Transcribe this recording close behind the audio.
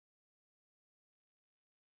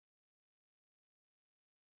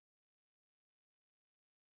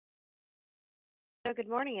So, good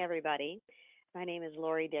morning, everybody. My name is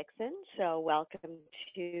Lori Dixon. So, welcome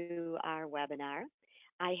to our webinar.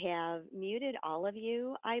 I have muted all of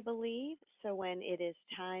you, I believe. So, when it is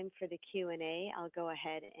time for the Q&A, I'll go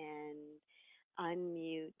ahead and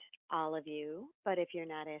unmute all of you. But if you're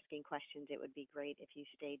not asking questions, it would be great if you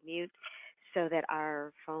stayed mute so that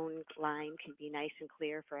our phone line can be nice and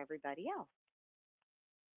clear for everybody else.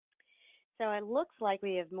 So it looks like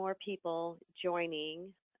we have more people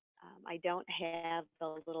joining. I don't have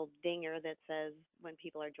the little dinger that says when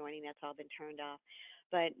people are joining, that's all been turned off,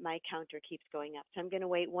 but my counter keeps going up. So I'm going to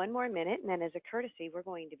wait one more minute, and then as a courtesy, we're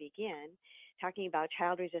going to begin talking about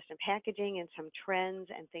child-resistant packaging and some trends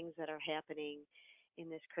and things that are happening in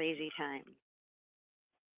this crazy time.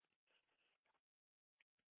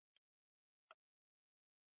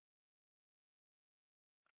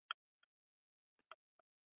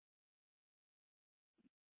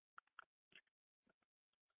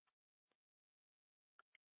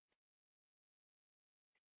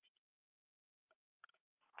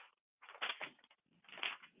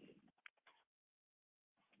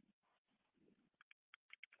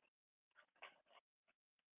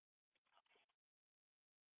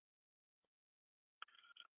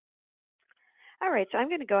 All right, so I'm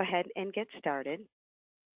going to go ahead and get started.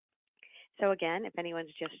 So again, if anyone's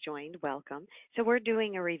just joined, welcome. So we're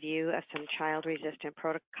doing a review of some child-resistant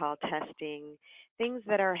protocol testing, things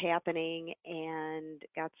that are happening, and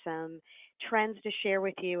got some trends to share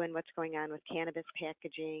with you and what's going on with cannabis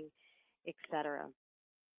packaging, etc.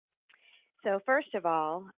 So first of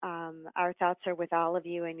all, our thoughts are with all of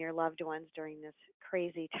you and your loved ones during this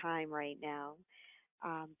crazy time right now.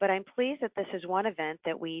 But I'm pleased that this is one event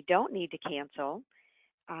that we don't need to cancel.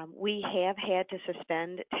 We have had to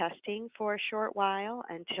suspend testing for a short while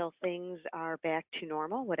until things are back to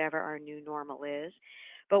normal, whatever our new normal is.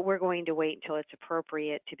 But we're going to wait until it's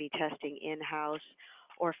appropriate to be testing in-house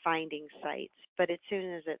or finding sites. But as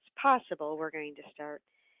soon as it's possible, we're going to start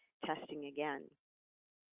testing again.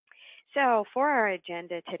 So for our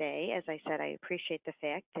agenda today, as I said, I appreciate the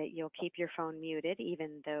fact that you'll keep your phone muted,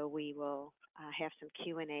 even though we will have some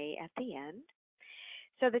Q&A at the end.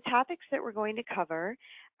 So the topics that we're going to cover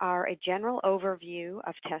are a general overview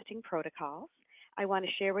of testing protocols. I want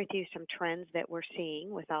to share with you some trends that we're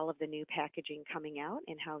seeing with all of the new packaging coming out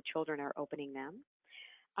and how children are opening them.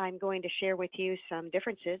 I'm going to share with you some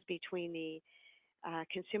differences between the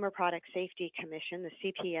Consumer Product Safety Commission,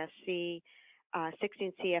 the CPSC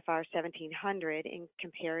 16 CFR 1700 in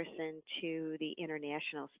comparison to the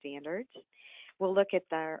international standards. We'll look at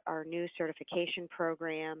our new certification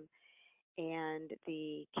program and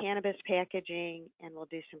the cannabis packaging, and we'll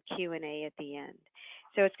do some Q&A at the end.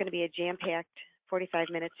 So it's going to be a jam-packed 45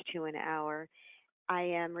 minutes to an hour. I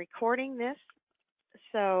am recording this,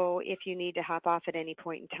 so if you need to hop off at any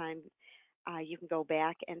point in time, you can go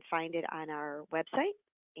back and find it on our website,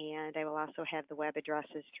 and I will also have the web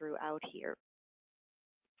addresses throughout here.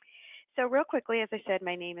 So real quickly, as I said,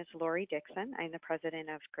 my name is Lori Dixon. I'm the president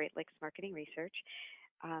of Great Lakes Marketing Research.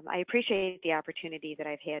 I appreciate the opportunity that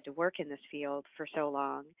I've had to work in this field for so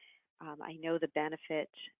long. I know the benefit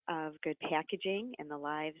of good packaging and the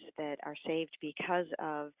lives that are saved because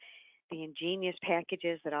of the ingenious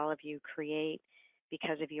packages that all of you create,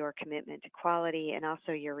 because of your commitment to quality and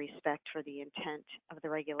also your respect for the intent of the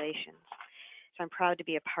regulations. So I'm proud to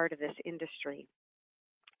be a part of this industry.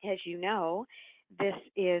 As you know, this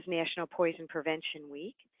is National Poison Prevention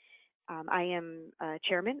Week. I am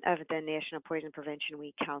chairman of the National Poison Prevention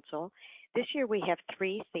Week Council. This year we have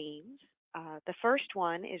three themes. The first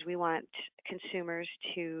one is we want consumers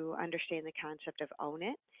to understand the concept of own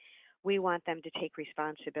it. We want them to take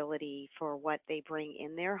responsibility for what they bring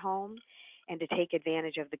in their home and to take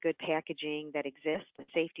advantage of the good packaging that exists, the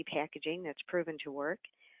safety packaging that's proven to work.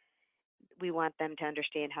 We want them to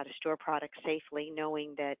understand how to store products safely,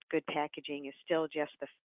 knowing that good packaging is still just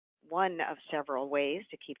one of several ways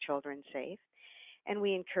to keep children safe. And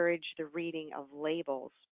we encourage the reading of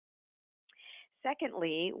labels.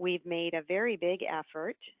 Secondly, we've made a very big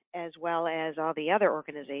effort, as well as all the other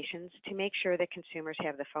organizations, to make sure that consumers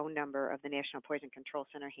have the phone number of the National Poison Control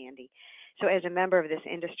Center handy. So as a member of this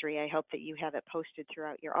industry, I hope that you have it posted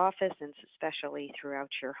throughout your office and especially throughout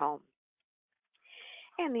your home.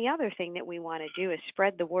 And the other thing that we want to do is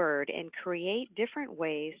spread the word and create different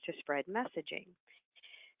ways to spread messaging.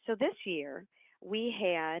 So this year, we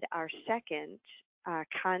had our second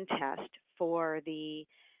contest for the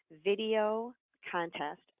video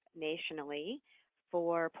contest nationally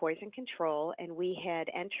for poison control, and we had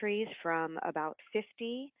entries from about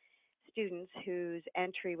 50 students whose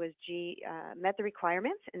entry was met the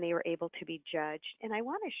requirements, and they were able to be judged. And I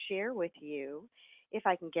want to share with you, if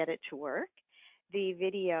I can get it to work, the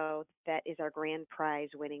video that is our grand prize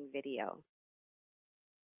winning video.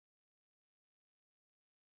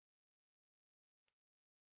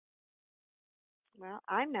 Well,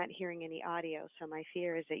 I'm not hearing any audio, so my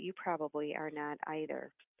fear is that you probably are not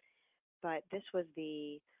either. But this was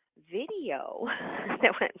the video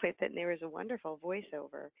that went with it, and there was a wonderful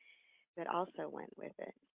voiceover that also went with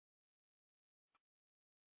it.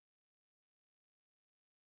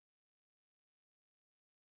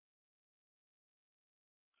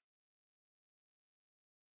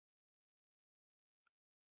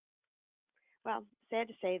 Well, sad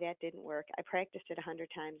to say that didn't work. I practiced it 100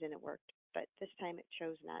 times and it worked, but this time it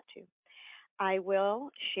chose not to. I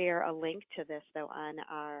will share a link to this though on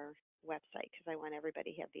our website because I want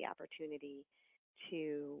everybody to have the opportunity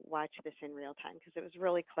to watch this in real time because it was a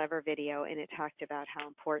really clever video and it talked about how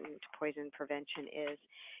important poison prevention is.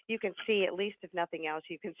 You can see, at least if nothing else,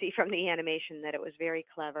 you can see from the animation that it was very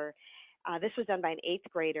clever. This was done by an eighth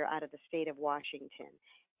grader out of the state of Washington.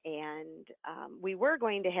 And we were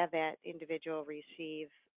going to have that individual receive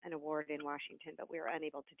an award in Washington, but we were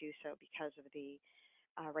unable to do so because of the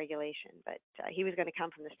regulation. But he was going to come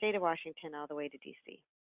from the state of Washington all the way to D.C.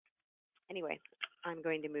 Anyway, I'm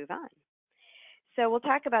going to move on. So we'll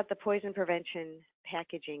talk about the Poison Prevention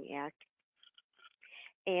Packaging Act.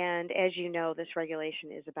 And as you know, this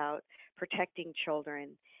regulation is about protecting children.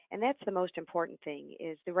 And that's the most important thing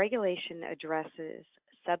is the regulation addresses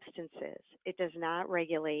substances. It does not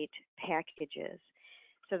regulate packages.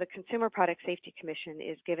 So the Consumer Product Safety Commission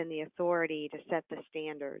is given the authority to set the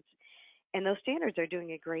standards. And those standards are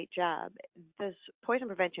doing a great job. This Poison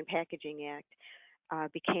Prevention Packaging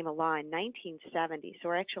Act became a law in 1970. So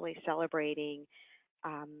we're actually celebrating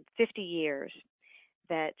 50 years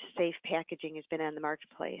that safe packaging has been on the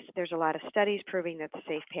marketplace. There's a lot of studies proving that the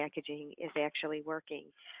safe packaging is actually working.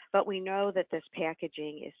 But we know that this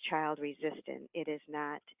packaging is child resistant. It is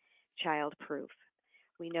not child proof.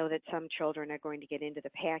 We know that some children are going to get into the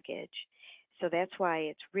package. So that's why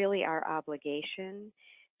it's really our obligation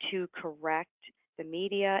to correct the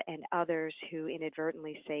media and others who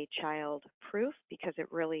inadvertently say child proof because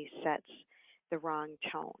it really sets the wrong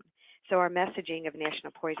tone. So our messaging of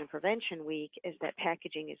National Poison Prevention Week is that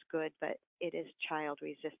packaging is good, but it is child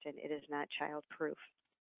resistant. It is not child proof.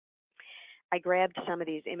 I grabbed some of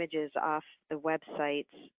these images off the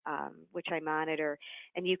websites, which I monitor,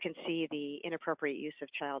 and you can see the inappropriate use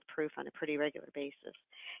of child proof on a pretty regular basis.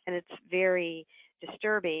 And it's very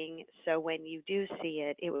disturbing, so when you do see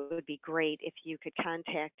it, it would be great if you could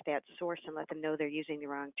contact that source and let them know they're using the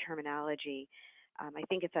wrong terminology. I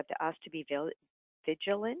think it's up to us to be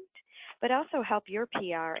vigilant, but also help your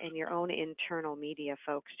PR and your own internal media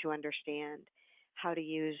folks to understand how to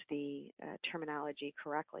use the terminology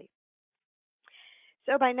correctly.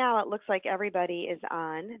 So by now it looks like everybody is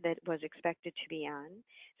on that was expected to be on.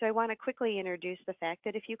 So I want to quickly introduce the fact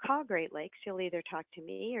that if you call Great Lakes, you'll either talk to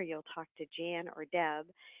me or you'll talk to Jan or Deb.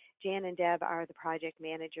 Jan and Deb are the project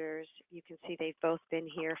managers. You can see they've both been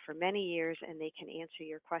here for many years and they can answer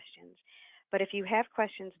your questions. But if you have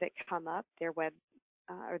questions that come up, their web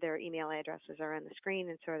or their email addresses are on the screen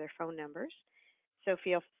and so are their phone numbers. So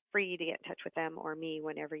feel free to get in touch with them or me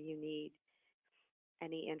whenever you need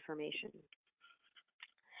any information.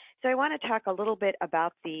 So I want to talk a little bit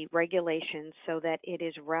about the regulations so that it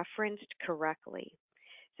is referenced correctly.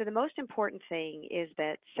 So the most important thing is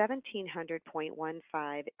that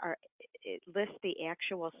 1700.15 it lists the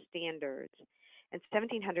actual standards, and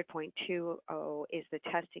 1700.20 is the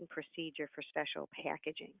testing procedure for special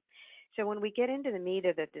packaging. So when we get into the meat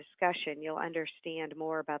of the discussion, you'll understand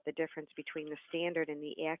more about the difference between the standard and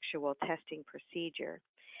the actual testing procedure.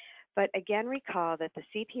 But again, recall that the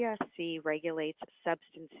CPSC regulates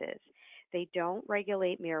substances. They don't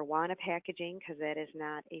regulate marijuana packaging because that is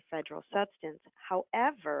not a federal substance.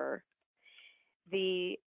 However,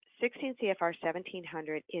 the 16 CFR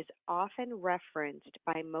 1700 is often referenced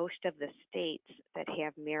by most of the states that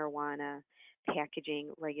have marijuana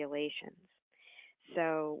packaging regulations.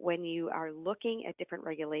 So when you are looking at different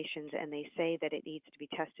regulations and they say that it needs to be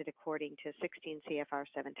tested according to 16 CFR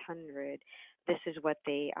 700, this is what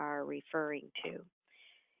they are referring to.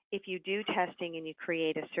 If you do testing and you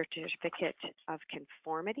create a certificate of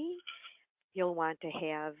conformity, you'll want to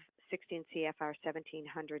have 16 CFR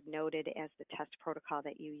 1700 noted as the test protocol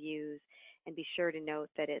that you use, and be sure to note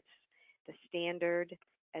that it's the standard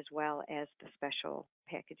as well as the special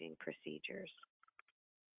packaging procedures.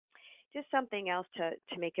 Just something else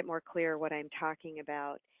to make it more clear what I'm talking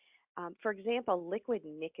about. For example, liquid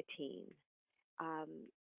nicotine.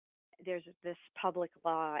 There's this public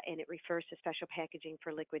law and it refers to special packaging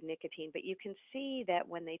for liquid nicotine, but you can see that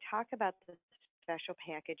when they talk about the special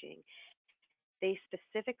packaging, they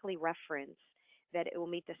specifically reference that it will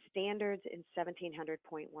meet the standards in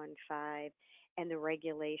 1700.15 and the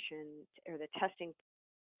regulation or the testing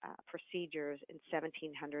procedures in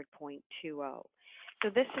 1700.20. So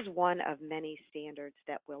this is one of many standards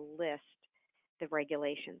that will list the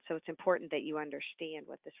regulation. So it's important that you understand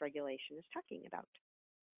what this regulation is talking about.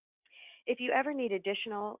 If you ever need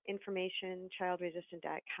additional information,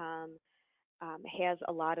 childresistant.com has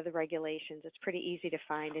a lot of the regulations. It's pretty easy to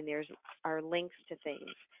find, and there's are links to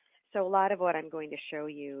things. So a lot of what I'm going to show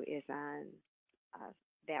you is on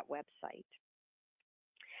that website.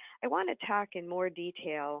 I want to talk in more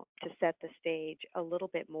detail to set the stage a little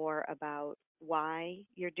bit more about why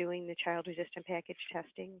you're doing the child-resistant package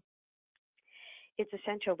testing. It's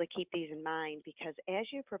essential to keep these in mind because as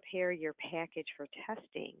you prepare your package for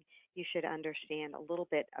testing, you should understand a little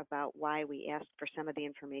bit about why we ask for some of the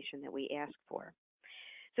information that we ask for.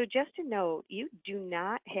 So just to note, you do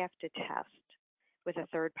not have to test with a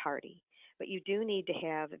third party, but you do need to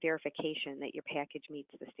have verification that your package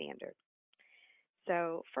meets the standard.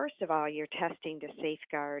 So first of all, you're testing to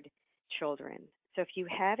safeguard children. So if you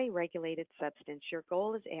have a regulated substance, your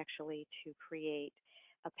goal is actually to create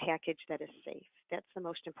a package that is safe. That's the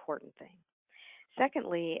most important thing.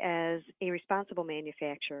 Secondly, as a responsible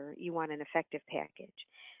manufacturer, you want an effective package.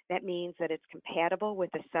 That means that it's compatible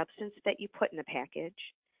with the substance that you put in the package.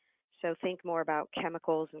 So think more about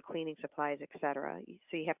chemicals and cleaning supplies, etc.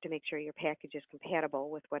 So you have to make sure your package is compatible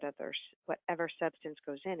with whatever substance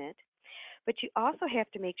goes in it. But you also have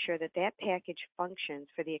to make sure that that package functions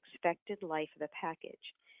for the expected life of the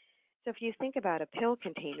package. So if you think about a pill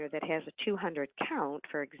container that has a 200 count,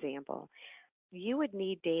 for example, you would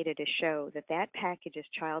need data to show that that package is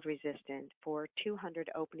child resistant for 200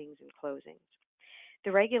 openings and closings.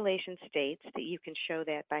 The regulation states that you can show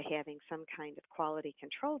that by having some kind of quality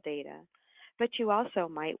control data, but you also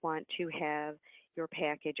might want to have your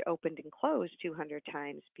package opened and closed 200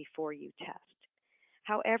 times before you test.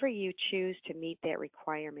 However you choose to meet that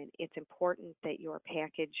requirement, it's important that your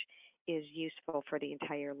package is useful for the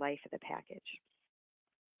entire life of the package.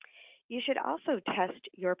 You should also test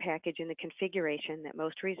your package in the configuration that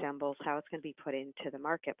most resembles how it's going to be put into the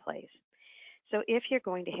marketplace. So if you're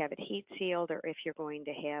going to have it heat sealed or if you're going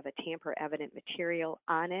to have a tamper evident material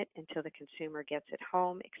on it until the consumer gets it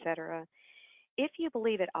home, etc., if you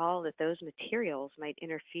believe at all that those materials might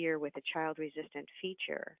interfere with a child resistant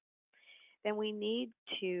feature, then we need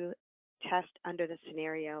to test under the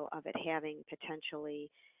scenario of it having potentially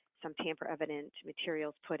some tamper evident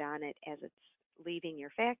materials put on it as it's leaving your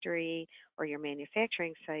factory or your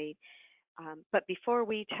manufacturing site. But before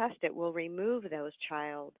we test it, we'll remove those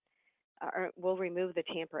we'll remove the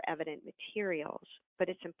tamper evident materials. But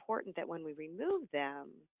it's important that when we remove them,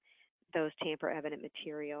 those tamper evident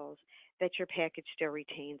materials, that your package still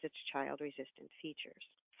retains its child resistant features.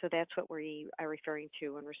 So that's what we are referring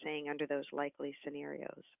to when we're saying under those likely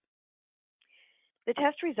scenarios. The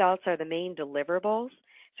test results are the main deliverables.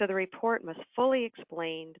 So the report must fully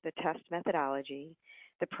explain the test methodology.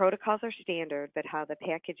 The protocols are standard, but how the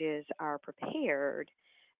packages are prepared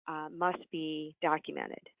must be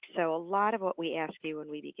documented. So a lot of what we ask you when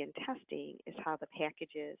we begin testing is how the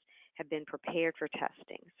packages have been prepared for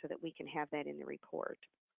testing so that we can have that in the report.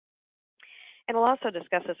 And I'll also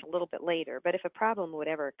discuss this a little bit later, but if a problem would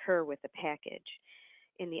ever occur with the package,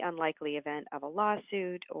 in the unlikely event of a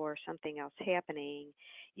lawsuit or something else happening,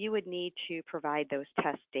 you would need to provide those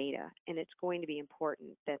test data. And it's going to be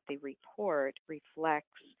important that the report reflects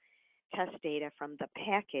test data from the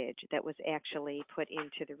package that was actually put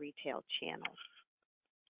into the retail channel.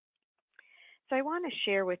 So I want to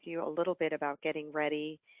share with you a little bit about getting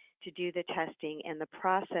ready to do the testing and the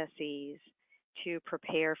processes to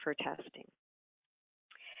prepare for testing.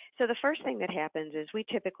 So the first thing that happens is we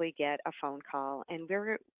typically get a phone call, and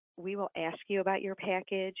we will ask you about your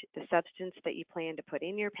package, the substance that you plan to put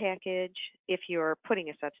in your package, if you're putting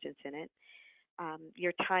a substance in it,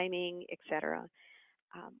 your timing, etc.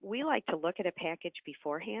 We like to look at a package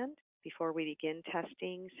beforehand, before we begin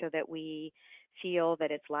testing, so that we feel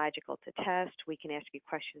that it's logical to test. We can ask you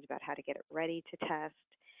questions about how to get it ready to test.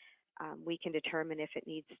 We can determine if it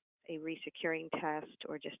needs a resecuring test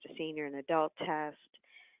or just a senior and adult test.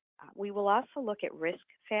 We will also look at risk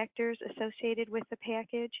factors associated with the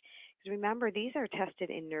package. Because remember, these are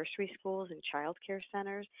tested in nursery schools and child care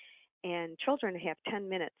centers, and children have 10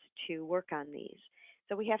 minutes to work on these.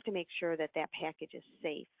 So we have to make sure that that package is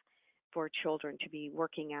safe for children to be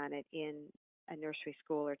working on it in a nursery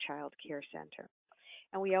school or child care center.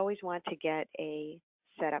 And we always want to get a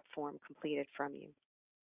setup form completed from you.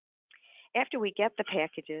 After we get the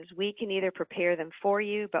packages, we can either prepare them for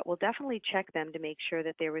you, but we'll definitely check them to make sure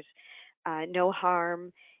that there was no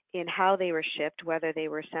harm in how they were shipped, whether they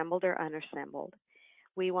were assembled or unassembled.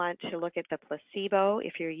 We want to look at the placebo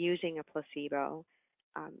if you're using a placebo.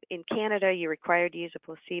 In Canada, you're required to use a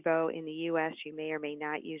placebo. In the US, you may or may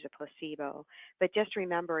not use a placebo. But just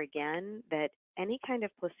remember again that any kind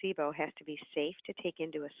of placebo has to be safe to take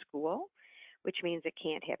into a school, which means it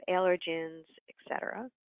can't have allergens, etc.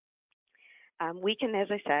 We can, as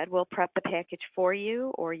I said, we'll prep the package for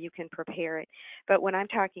you or you can prepare it. But when I'm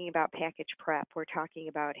talking about package prep, we're talking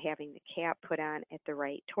about having the cap put on at the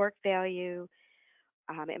right torque value.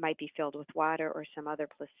 It might be filled with water or some other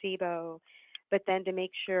placebo. But then to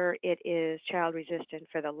make sure it is child resistant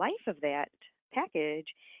for the life of that package,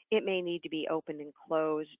 it may need to be opened and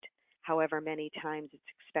closed however many times it's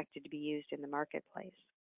expected to be used in the marketplace.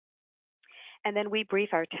 And then we brief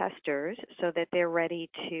our testers so that they're ready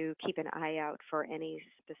to keep an eye out for any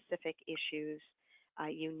specific issues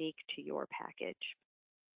unique to your package.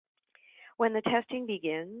 When the testing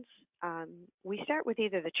begins, we start with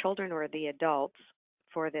either the children or the adults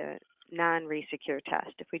for the non-resecure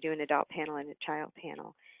test, if we do an adult panel and a child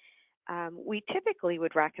panel. We typically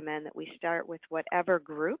would recommend that we start with whatever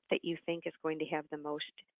group that you think is going to have the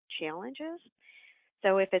most challenges.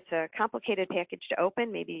 So if it's a complicated package to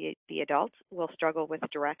open, maybe the adults will struggle with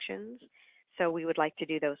directions. So we would like to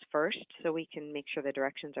do those first so we can make sure the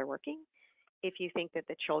directions are working. If you think that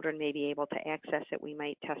the children may be able to access it, we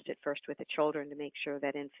might test it first with the children to make sure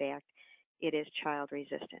that in fact it is child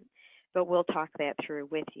resistant. But we'll talk that through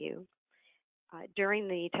with you. During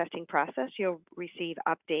the testing process, you'll receive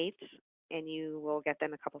updates and you will get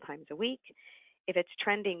them a couple times a week. If it's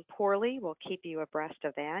trending poorly, we'll keep you abreast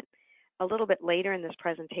of that. A little bit later in this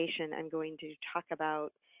presentation, I'm going to talk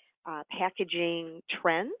about packaging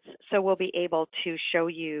trends. So we'll be able to show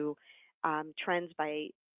you trends by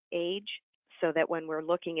age so that when we're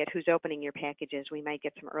looking at who's opening your packages, we might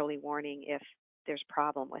get some early warning if there's a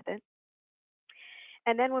problem with it.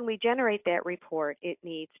 And then when we generate that report, it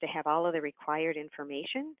needs to have all of the required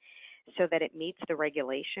information so that it meets the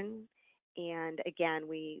regulation. And again,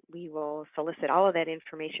 we will solicit all of that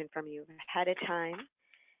information from you ahead of time.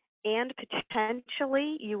 And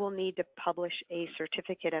potentially, you will need to publish a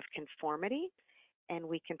certificate of conformity, and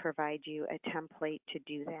we can provide you a template to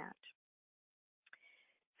do that.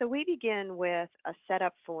 So we begin with a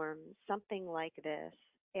setup form, something like this.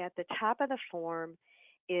 At the top of the form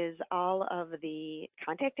is all of the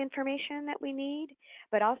contact information that we need,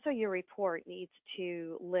 but also your report needs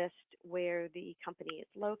to list where the company is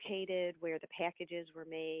located, where the packages were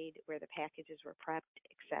made, where the packages were prepped,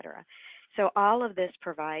 etc. So all of this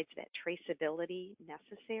provides that traceability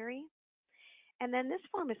necessary. And then this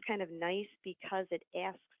form is kind of nice because it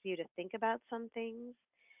asks you to think about some things.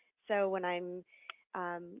 So when I'm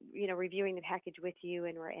reviewing the package with you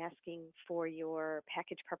and we're asking for your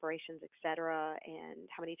package preparations, et cetera, and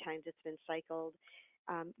how many times it's been cycled,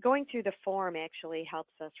 going through the form actually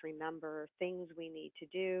helps us remember things we need to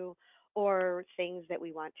do or things that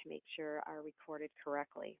we want to make sure are recorded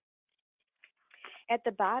correctly. At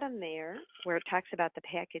the bottom there, where it talks about the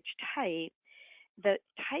package type, the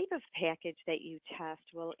type of package that you test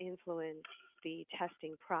will influence the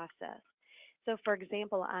testing process. So for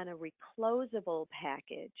example, on a reclosable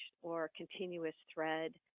package or continuous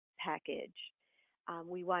thread package,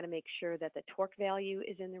 we want to make sure that the torque value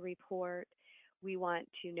is in the report. We want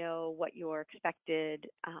to know what your expected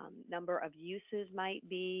number of uses might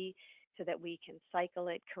be so that we can cycle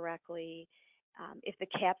it correctly. If the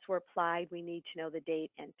caps were applied, we need to know the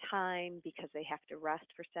date and time because they have to rest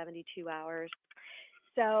for 72 hours.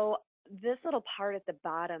 So this little part at the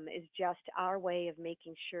bottom is just our way of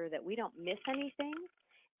making sure that we don't miss anything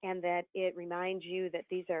and that it reminds you that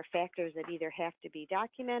these are factors that either have to be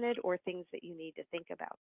documented or things that you need to think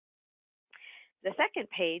about. The second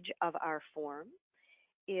page of our form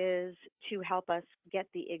is to help us get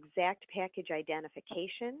the exact package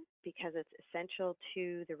identification because it's essential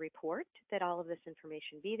to the report that all of this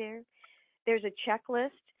information be there. There's a checklist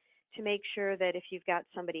to make sure that if you've got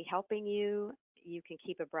somebody helping you, you can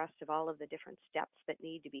keep abreast of all of the different steps that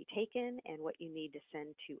need to be taken and what you need to send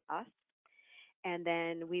to us. And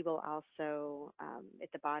then we will also,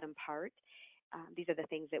 at the bottom part, these are the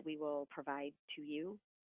things that we will provide to you.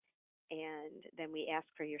 And then we ask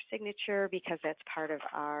for your signature because that's part of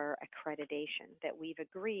our accreditation, that we've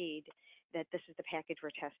agreed that this is the package we're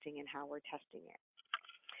testing and how we're testing it.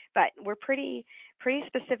 But we're pretty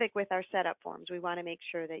specific with our setup forms. We want to make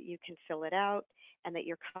sure that you can fill it out and that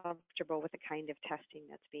you're comfortable with the kind of testing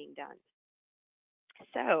that's being done.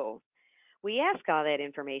 So we ask all that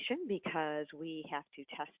information because we have to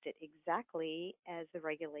test it exactly as the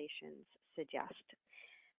regulations suggest.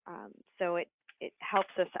 So it it helps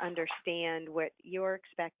us understand what you're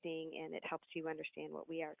expecting, and it helps you understand what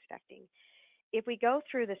we are expecting. If we go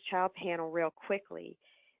through this child panel real quickly,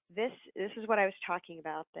 this is what I was talking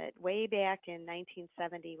about, that way back in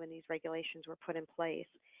 1970 when these regulations were put in place,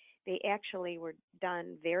 they actually were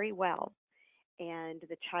done very well. And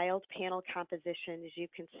the child panel composition, as you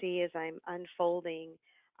can see as I'm unfolding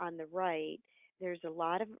on the right, there's a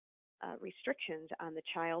lot of restrictions on the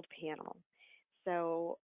child panel.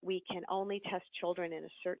 So we can only test children in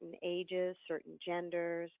a certain ages, certain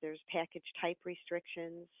genders. There's package type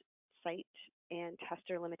restrictions, site and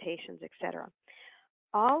tester limitations, etc.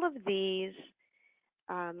 All of these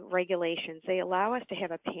regulations, they allow us to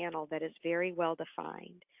have a panel that is very well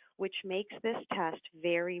defined, which makes this test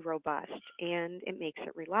very robust and it makes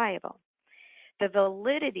it reliable. The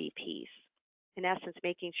validity piece, in essence,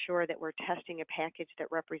 making sure that we're testing a package that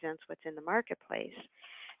represents what's in the marketplace.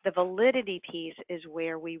 The validity piece is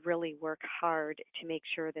where we really work hard to make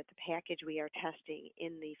sure that the package we are testing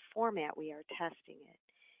in the format we are testing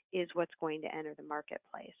it is what's going to enter the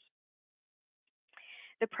marketplace.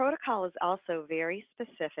 The protocol is also very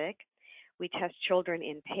specific. We test children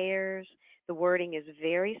in pairs. The wording is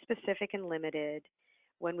very specific and limited.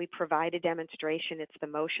 When we provide a demonstration, it's the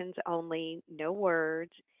motions only, no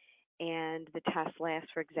words, and the test lasts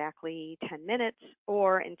for exactly 10 minutes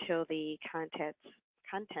or until the contents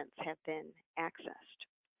have been accessed.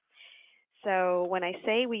 So when I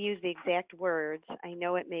say we use the exact words, I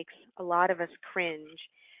know it makes a lot of us cringe,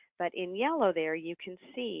 but in yellow there you can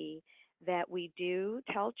see that we do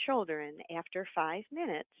tell children after 5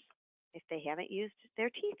 minutes, if they haven't used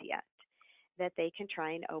their teeth yet, that they can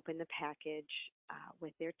try and open the package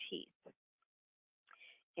with their teeth.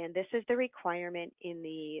 And this is the requirement in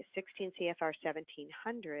the 16 CFR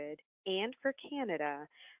 1700 and for Canada.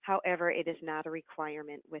 However, it is not a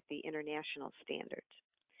requirement with the international standards.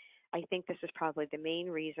 I think this is probably the main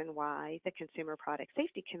reason why the Consumer Product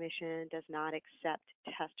Safety Commission does not accept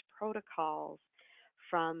test protocols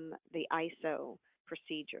from the ISO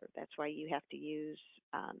procedure. That's why you have to use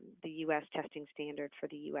the U.S. testing standard for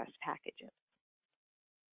the U.S. packages.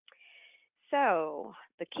 So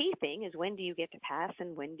the key thing is, when do you get to pass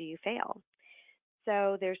and when do you fail?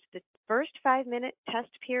 So there's the first 5-minute test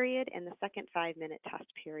period and the second 5-minute test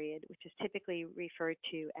period, which is typically referred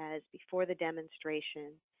to as before the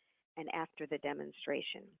demonstration and after the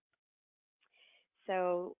demonstration.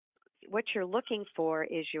 So what you're looking for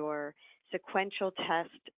is your sequential test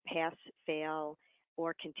pass, fail,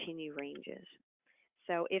 or continue ranges.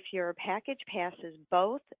 So if your package passes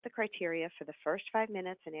both the criteria for the first 5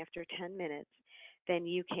 minutes and after 10 minutes, then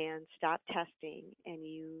you can stop testing and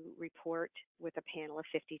you report with a panel of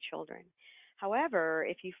 50 children. However,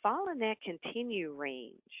 if you fall in that continue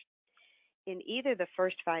range in either the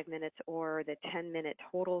first 5 minutes or the 10-minute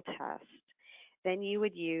total test, then you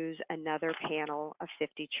would use another panel of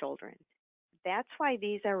 50 children. That's why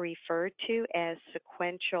these are referred to as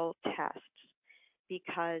sequential tests,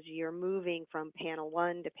 because you're moving from panel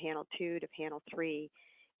 1 to panel 2 to panel 3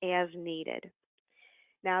 as needed.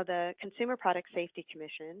 Now, the Consumer Product Safety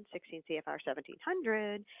Commission, 16 CFR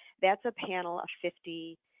 1700, that's a panel of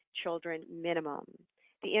 50 children minimum.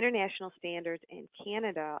 The international standards in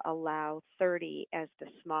Canada allow 30 as the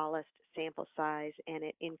smallest sample size, and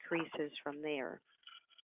it increases from there.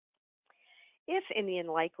 If in the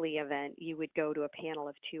unlikely event you would go to a panel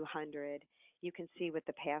of 200, you can see what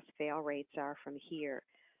the pass-fail rates are from here.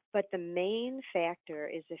 But the main factor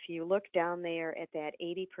is, if you look down there at that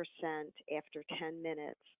 80% after 10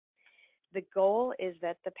 minutes, the goal is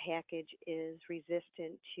that the package is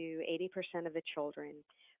resistant to 80% of the children,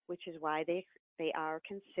 which is why they are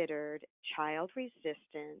considered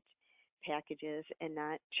child-resistant packages and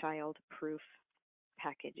not child-proof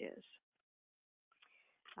packages.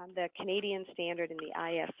 The Canadian standard and the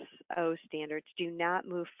ISO standards do not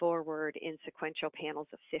move forward in sequential panels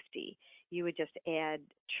of 50. You would just add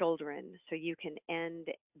children, so you can end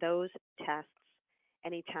those tests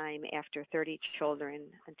anytime after 30 children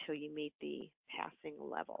until you meet the passing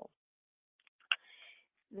level.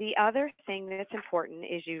 The other thing that's important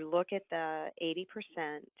is you look at the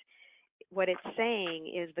 80%. What it's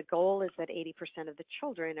saying is the goal is that 80% of the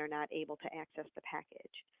children are not able to access the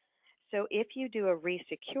package. So if you do a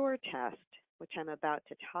resecure test, which I'm about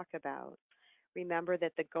to talk about, remember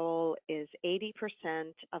that the goal is 80%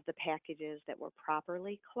 of the packages that were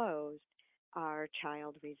properly closed are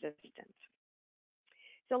child resistant.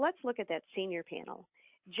 So let's look at that senior panel.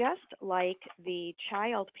 Just like the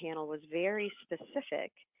child panel was very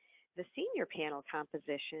specific, the senior panel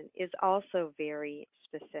composition is also very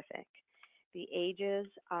specific. The ages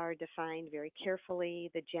are defined very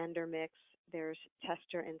carefully, the gender mix, there's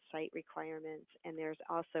tester and site requirements, and there's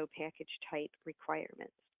also package type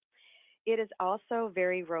requirements. It is also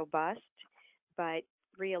very robust, but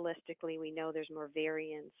realistically, we know there's more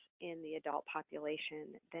variance in the adult population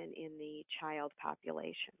than in the child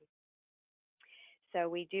population. So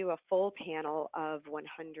we do a full panel of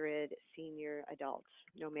 100 senior adults,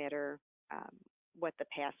 no matter what the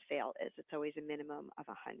pass fail is. It's always a minimum of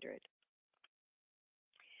 100.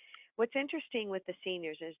 What's interesting with the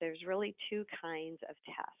seniors is there's really two kinds of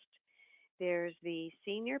tests. There's the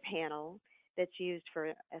senior panel that's used for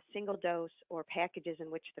a single dose or packages in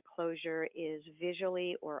which the closure is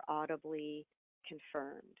visually or audibly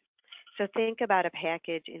confirmed. So think about a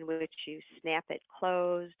package in which you snap it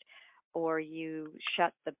closed, or you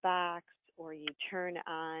shut the box, or you turn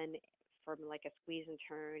on from like a squeeze and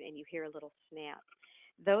turn and you hear a little snap.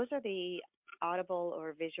 Those are the audible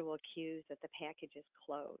or visual cues that the package is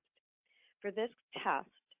closed. For this test,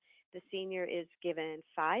 the senior is given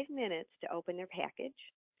 5 minutes to open their package.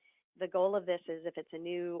 The goal of this is if it's a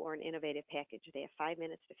new or an innovative package, they have 5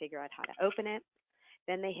 minutes to figure out how to open it.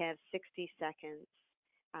 Then they have 60 seconds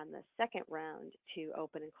on the second round to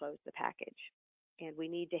open and close the package. And we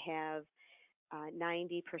need to have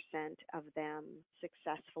 90% of them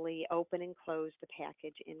successfully open and close the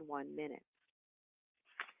package in 1 minute.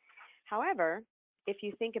 However, if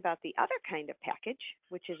you think about the other kind of package,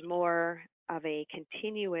 which is more of a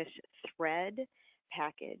continuous thread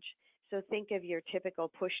package, so think of your typical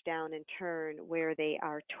push down and turn where they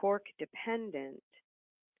are torque dependent.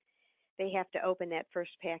 They have to open that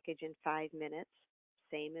first package in 5 minutes,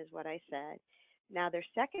 same as what I said. Now their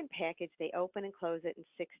second package, they open and close it in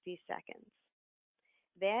 60 seconds.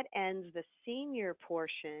 That ends the senior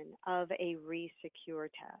portion of a resecure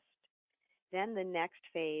test. Then the next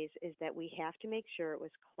phase is that we have to make sure it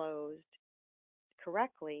was closed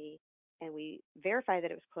correctly, and we verify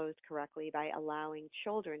that it was closed correctly by allowing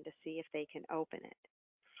children to see if they can open it.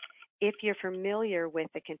 If you're familiar with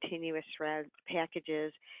the continuous thread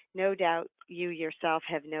packages, no doubt you yourself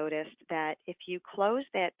have noticed that if you close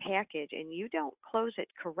that package and you don't close it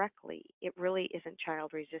correctly, it really isn't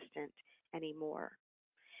child resistant anymore.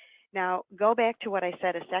 Now, go back to what I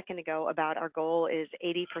said a second ago about our goal is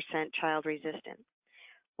 80% child resistant.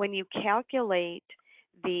 When you calculate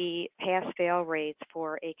the pass-fail rates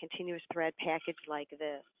for a continuous thread package like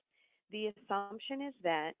this, the assumption is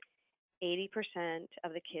that 80%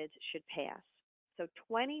 of the kids should pass. So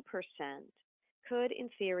 20% could, in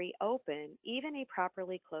theory, open even a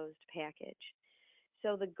properly closed package.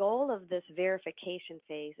 So the goal of this verification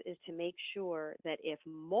phase is to make sure that if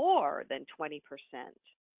more than 20%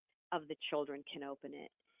 of the children can open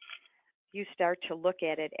it, you start to look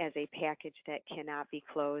at it as a package that cannot be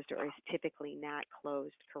closed or is typically not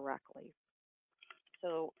closed correctly.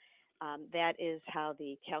 So that is how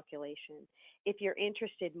the calculation. If you're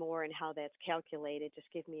interested more in how that's calculated, just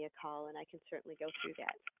give me a call and I can certainly go through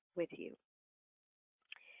that with you.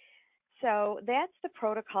 So that's the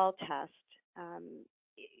protocol test.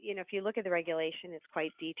 If you look at the regulation, it's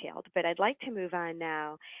quite detailed, but I'd like to move on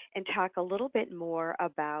now and talk a little bit more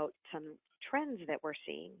about some trends that we're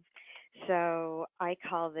seeing. So I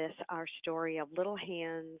call this our story of little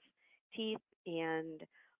hands, teeth, and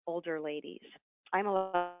older ladies. I'm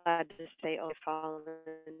allowed to say, oh, I fall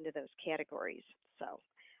into those categories. So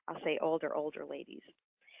I'll say older ladies.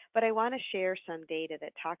 But I want to share some data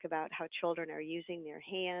that talk about how children are using their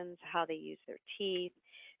hands, how they use their teeth,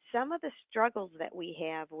 some of the struggles that we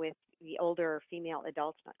have with the older female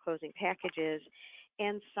adults not closing packages,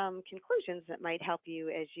 and some conclusions that might help you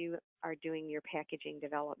as you are doing your packaging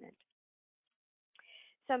development.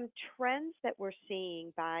 Some trends that we're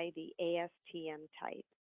seeing by the ASTM type.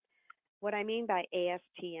 What I mean by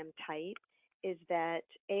ASTM type is that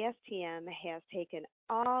ASTM has taken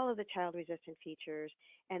all of the child resistant features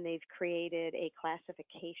and they've created a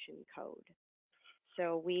classification code.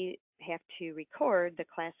 So we have to record the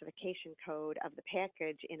classification code of the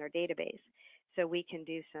package in our database so we can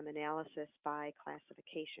do some analysis by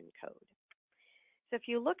classification code. So if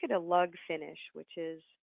you look at a lug finish, which is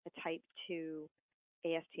a type 2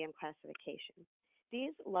 ASTM classification,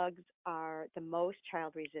 these lugs are the most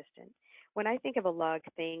child resistant. When I think of a lug,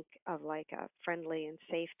 think of like a friendly and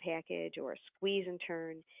safe package or a squeeze and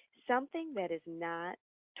turn, something that is not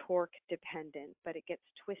torque dependent, but it gets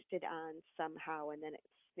twisted on somehow and then it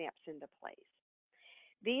snaps into place.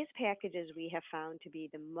 These packages we have found to be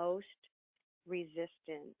the most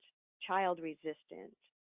resistant, child resistant,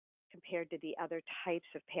 compared to the other types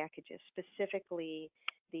of packages, specifically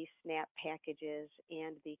the snap packages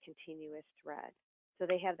and the continuous thread. So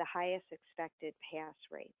they have the highest expected pass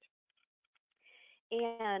rate.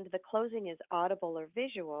 And the closing is audible or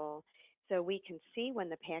visual. So we can see when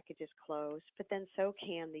the package is closed, but then so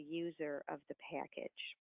can the user of the package.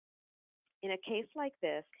 In a case like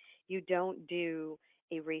this, you don't do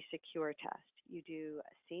a resecure test. You do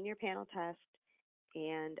a senior panel test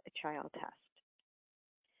and a child test.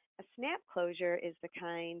 A snap closure is the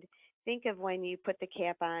kind, think of when you put the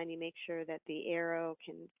cap on, you make sure that the arrow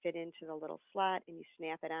can fit into the little slot and you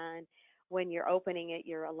snap it on. When you're opening it,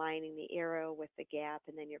 you're aligning the arrow with the gap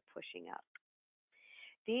and then you're pushing up.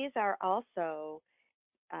 These are also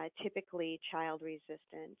typically child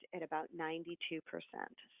resistant at about 92%.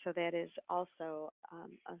 So that is also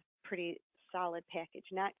a pretty solid package,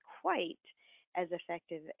 not quite as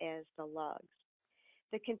effective as the lugs.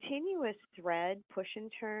 The continuous thread push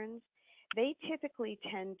and turns, they typically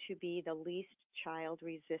tend to be the least child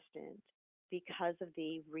resistant because of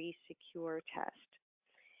the resecure test.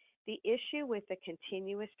 The issue with the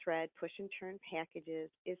continuous thread push and turn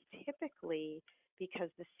packages is typically because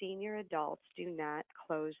the senior adults do not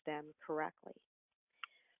close them correctly.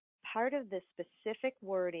 Part of the specific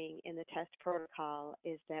wording in the test protocol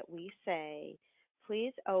is that we say,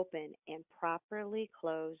 please open and properly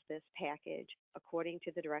close this package according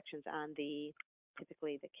to the directions on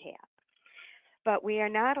typically the cap. But we are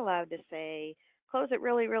not allowed to say, close it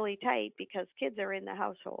really, really tight because kids are in the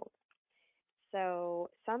household.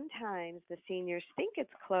 So sometimes the seniors think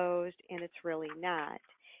it's closed and it's really not.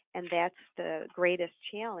 And that's the greatest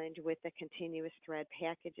challenge with the continuous thread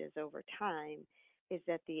packages over time, is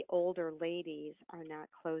that the older ladies are not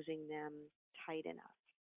closing them tight enough.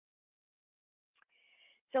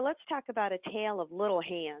 So let's talk about a tale of little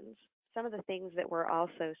hands. Some of the things that we're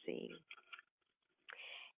also seeing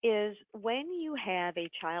is when you have a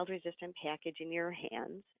child-resistant package in your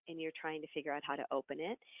hands and you're trying to figure out how to open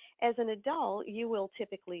it, as an adult, you will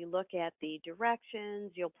typically look at the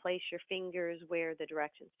directions. You'll place your fingers where the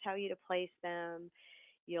directions tell you to place them.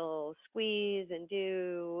 You'll squeeze and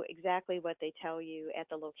do exactly what they tell you at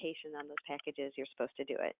the location on those packages you're supposed to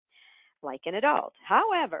do it, like an adult.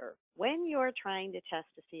 However, when you're trying to test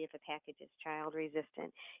to see if a package is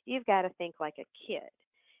child-resistant, you've got to think like a kid.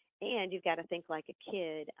 And you've got to think like a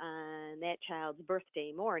kid on that child's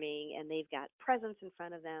birthday morning, and they've got presents in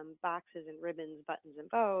front of them, boxes and ribbons, buttons and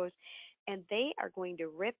bows, and they are going to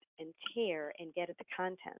rip and tear and get at the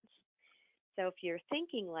contents. So if you're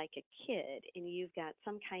thinking like a kid and you've got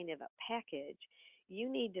some kind of a package, you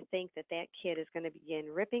need to think that that kid is going to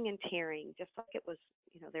begin ripping and tearing just like it was,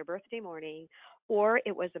 their birthday morning, or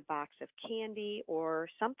it was a box of candy or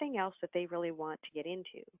something else that they really want to get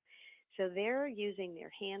into. So they're using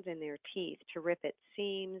their hands and their teeth to rip at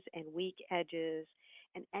seams and weak edges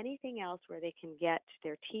and anything else where they can get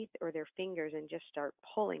their teeth or their fingers and just start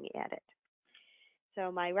pulling at it.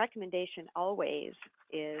 So my recommendation always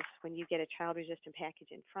is when you get a child-resistant package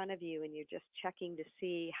in front of you and you're just checking to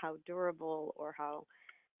see how durable or how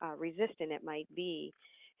resistant it might be,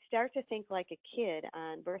 start to think like a kid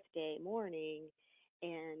on birthday morning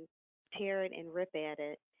and tear it and rip at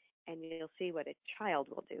it, and you'll see what a child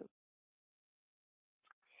will do.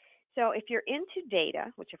 So if you're into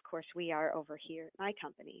data, which of course we are over here at my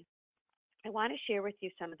company, I want to share with you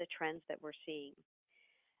some of the trends that we're seeing.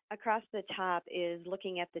 Across the top is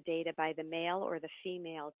looking at the data by the male or the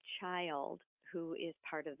female child who is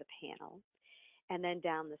part of the panel. And then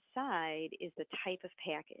down the side is the type of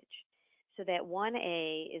package. So that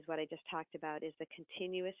 1A is what I just talked about, is the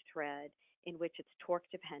continuous thread in which it's torque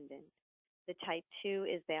dependent. The type 2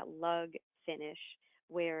 is that lug finish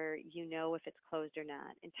where you know if it's closed or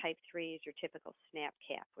not. And type 3 is your typical snap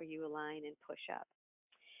cap where you align and push up.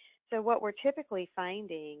 So what we're typically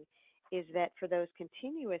finding is that for those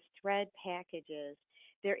continuous thread packages,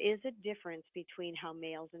 there is a difference between how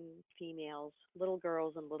males and females, little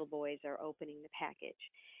girls and little boys, are opening the package.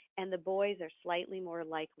 And the boys are slightly more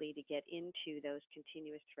likely to get into those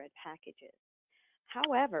continuous thread packages.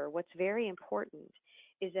 However, what's very important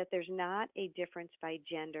is that there's not a difference by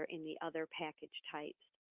gender in the other package types.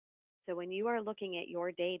 So when you are looking at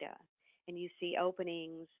your data and you see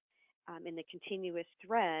openings in the continuous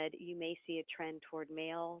thread, you may see a trend toward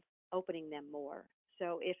males opening them more.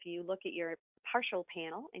 So if you look at your partial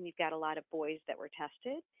panel and you've got a lot of boys that were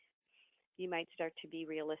tested, you might start to be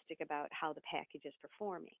realistic about how the package is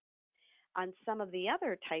performing. On some of the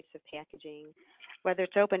other types of packaging, whether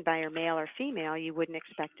it's opened by a male or female, you wouldn't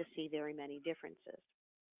expect to see very many differences.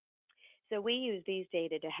 So we use these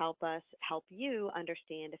data to help you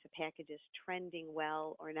understand if a package is trending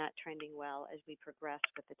well or not trending well as we progress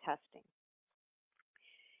with the testing.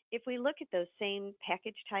 If we look at those same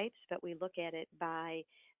package types, but we look at it by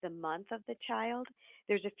the month of the child,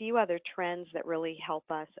 there's a few other trends that really help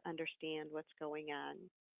us understand what's going on.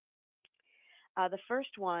 The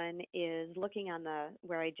first one is looking on the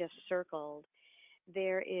where I just circled.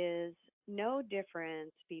 There is no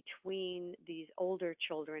difference between these older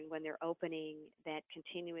children when they're opening that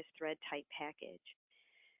continuous thread type package.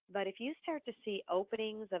 But if you start to see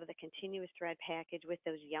openings of the continuous thread package with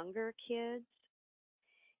those younger kids,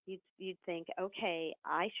 you'd think, okay,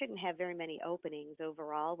 I shouldn't have very many openings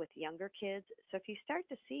overall with younger kids. So if you start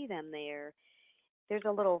to see them there, there's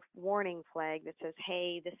a little warning flag that says,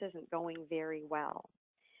 hey, this isn't going very well.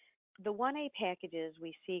 The 1A packages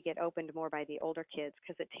we see get opened more by the older kids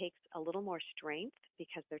because it takes a little more strength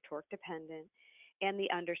because they're torque dependent and the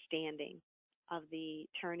understanding of the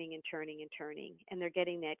turning and turning and turning. And they're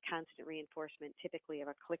getting that constant reinforcement, typically of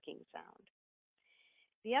a clicking sound.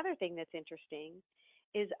 The other thing that's interesting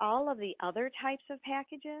is all of the other types of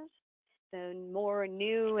packages, the more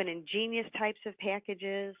new and ingenious types of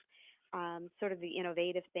packages, sort of the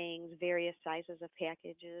innovative things, various sizes of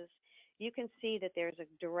packages, you can see that there's a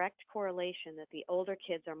direct correlation that the older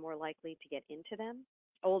kids are more likely to get into them,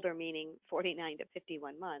 older meaning 49 to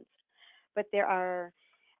 51 months. But there are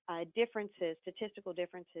differences, statistical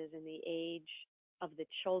differences in the age of the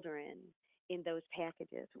children in those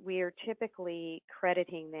packages. We are typically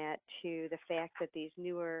crediting that to the fact that these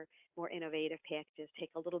newer, more innovative packages take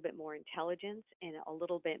a little bit more intelligence and a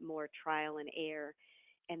little bit more trial and error,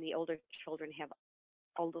 and the older children have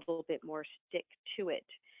a little bit more stick to it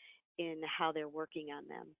in how they're working on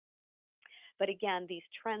them. But again, these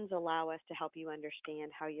trends allow us to help you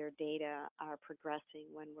understand how your data are progressing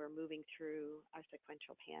when we're moving through our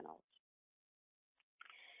sequential panels.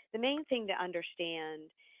 The main thing to understand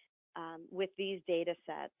with these data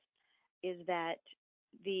sets is that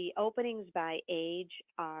the openings by age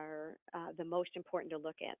are the most important to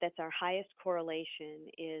look at. That's our highest correlation,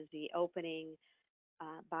 is the opening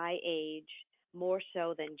by age more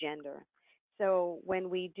so than gender. So when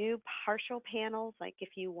we do partial panels, like if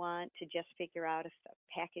you want to just figure out if a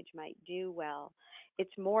package might do well,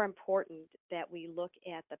 it's more important that we look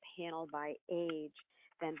at the panel by age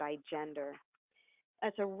than by gender.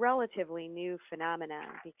 It's a relatively new phenomenon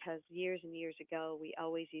because years and years ago, we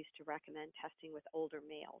always used to recommend testing with older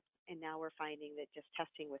males. And now we're finding that just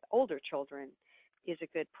testing with older children is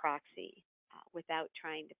a good proxy without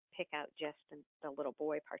trying to pick out just the little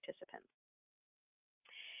boy participants.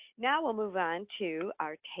 Now we'll move on to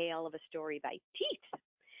our tale of a story by teeth.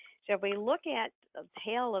 So if we look at the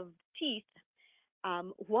tale of teeth,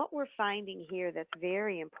 what we're finding here that's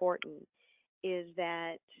very important is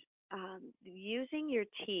that using your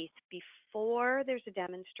teeth before there's a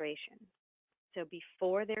demonstration, so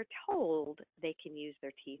before they're told they can use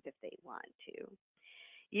their teeth if they want to,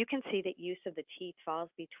 you can see that use of the teeth falls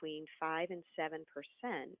between 5 and 7%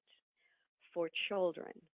 for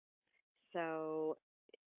children. So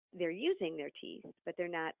they're using their teeth, but they're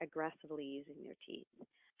not aggressively using their teeth.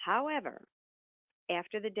 However,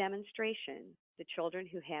 after the demonstration, the children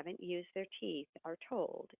who haven't used their teeth are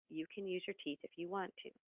told, you can use your teeth if you want to.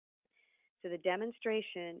 So the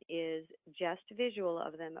demonstration is just visual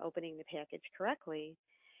of them opening the package correctly,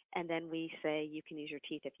 and then we say you can use your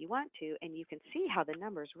teeth if you want to, and you can see how the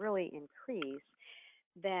numbers really increase,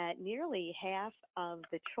 that nearly half of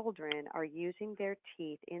the children are using their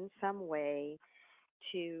teeth in some way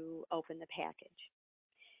to open the package.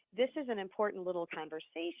 This is an important little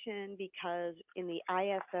conversation because in the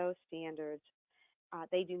ISO standards,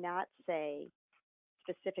 they do not say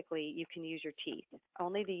specifically you can use your teeth.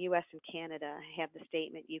 Only the US and Canada have the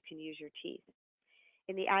statement you can use your teeth.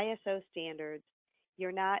 In the ISO standards,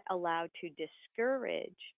 you're not allowed to discourage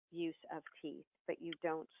use of teeth, but you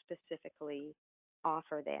don't specifically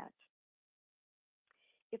offer that.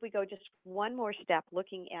 If we go just one more step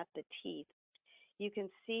looking at the teeth, you can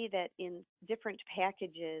see that in different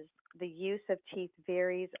packages, the use of teeth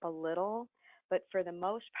varies a little, but for the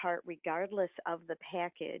most part, regardless of the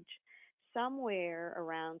package, somewhere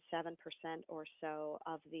around 7% or so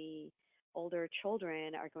of the older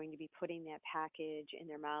children are going to be putting that package in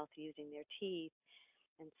their mouth using their teeth,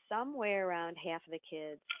 and somewhere around half of the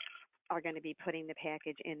kids are going to be putting the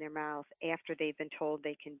package in their mouth after they've been told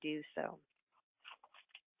they can do so.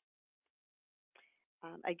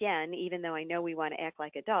 Again, even though I know we want to act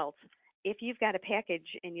like adults, if you've got a package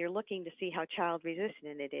and you're looking to see how child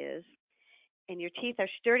resistant it is, and your teeth are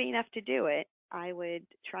sturdy enough to do it, I would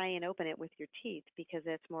try and open it with your teeth because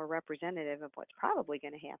that's more representative of what's probably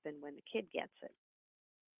going to happen when the kid gets it.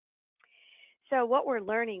 So what we're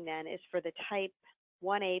learning then is for the type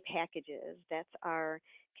 1A packages, that's our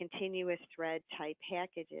continuous thread type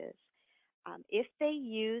packages, if they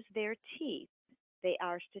use their teeth, they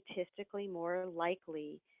are statistically more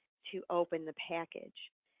likely to open the package.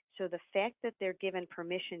 So the fact that they're given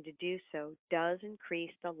permission to do so does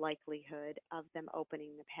increase the likelihood of them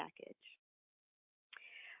opening the package.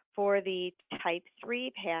 For the type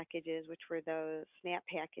 3 packages, which were those SNAP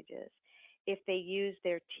packages, if they use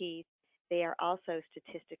their teeth, they are also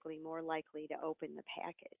statistically more likely to open the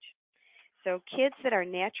package. So kids that are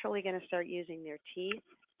naturally going to start using their teeth,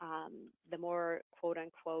 the more quote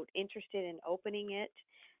unquote interested in opening it,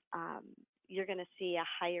 um, you're going to see a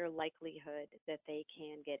higher likelihood that they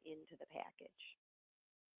can get into the package.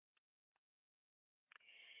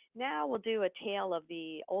 Now we'll do a tale of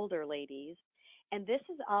the older ladies, and this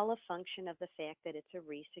is all a function of the fact that it's a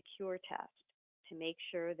resecure test to make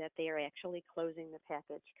sure that they are actually closing the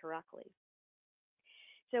package correctly.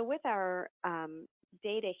 So with our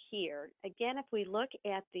data here, again, if we look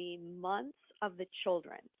at the months of the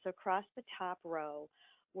children, so across the top row,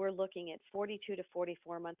 we're looking at 42 to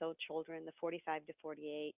 44-month-old children, the 45 to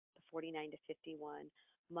 48, the 49 to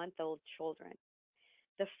 51-month-old children.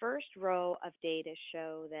 The first row of data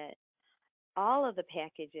show that all of the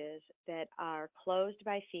packages that are closed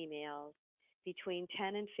by females, between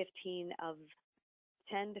 10 and 15 of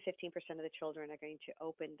 10 to 15% of the children are going to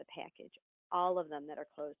open the package, all of them that are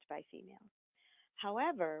closed by females.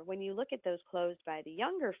 However, when you look at those closed by the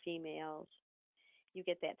younger females, you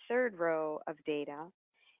get that third row of data,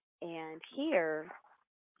 and here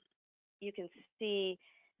you can see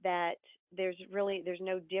that there's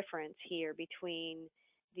no difference here between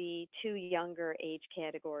the two younger age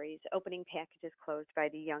categories, opening packages closed by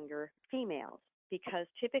the younger females, because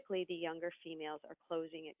typically the younger females are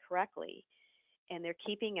closing it correctly, and they're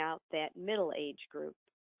keeping out that middle age group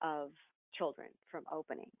of children from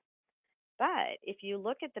opening. But if you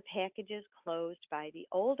look at the packages closed by the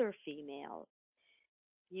older females,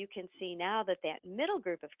 you can see now that that middle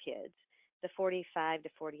group of kids, the 45 to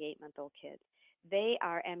 48-month-old kids, they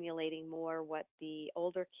are emulating more what the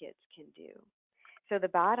older kids can do. So the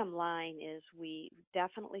bottom line is we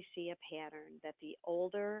definitely see a pattern that the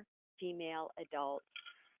older female adults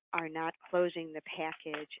are not closing the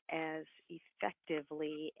package as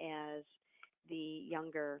effectively as the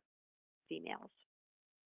younger females.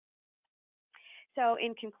 So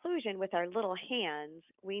in conclusion, with our little hands,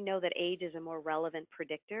 we know that age is a more relevant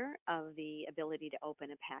predictor of the ability to open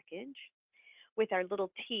a package. With our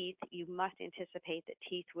little teeth, you must anticipate that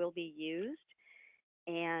teeth will be used.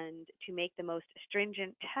 And to make the most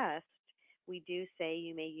stringent test, we do say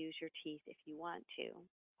you may use your teeth if you want to,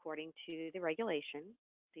 according to the regulation,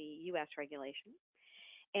 the U.S. regulation.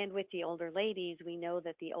 And with the older ladies, we know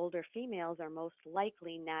that the older females are most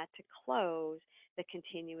likely not to close the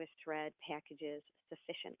continuous thread packages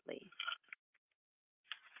sufficiently.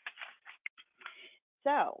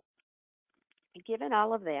 So, given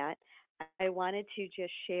all of that, I wanted to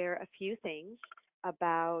just share a few things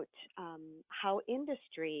about how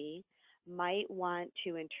industry might want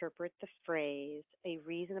to interpret the phrase a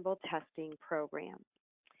reasonable testing program.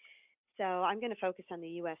 So I'm going to focus on the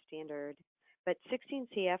U.S. standard, but 16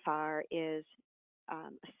 CFR is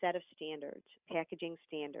a set of standards, packaging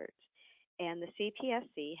standards. And the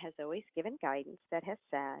CPSC has always given guidance that has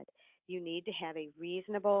said you need to have a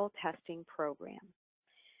reasonable testing program.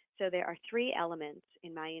 So there are three elements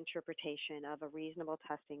in my interpretation of a reasonable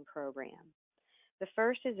testing program. The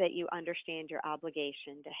first is that you understand your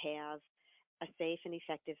obligation to have a safe and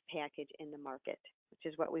effective package in the market,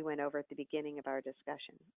 which is what we went over at the beginning of our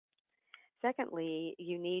discussion. Secondly,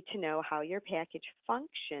 you need to know how your package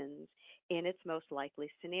functions in its most likely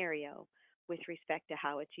scenario with respect to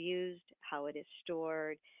how it's used, how it is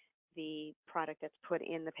stored, the product that's put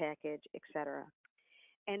in the package, etc.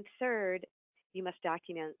 And third, you must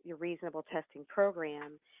document your reasonable testing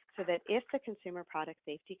program so that if the Consumer Product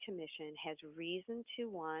Safety Commission has reason to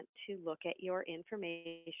want to look at your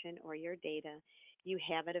information or your data, you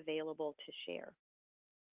have it available to share.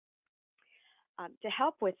 To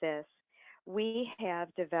help with this, we have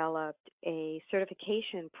developed a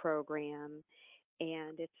certification program,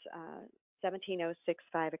 and it's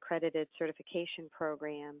 17065 accredited certification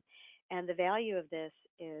program. And the value of this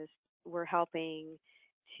is we're helping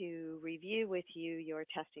to review with you your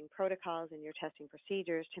testing protocols and your testing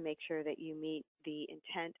procedures to make sure that you meet the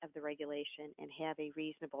intent of the regulation and have a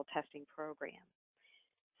reasonable testing program.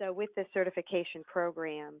 So with this certification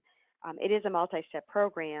program, it is a multi-step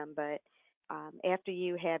program, but after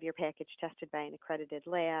you have your package tested by an accredited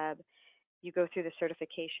lab, you go through the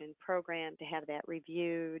certification program to have that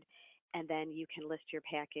reviewed, and then you can list your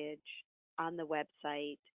package on the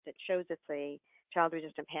website that shows it's a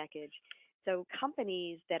child-resistant package. So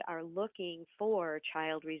companies that are looking for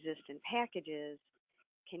child-resistant packages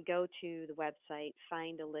can go to the website,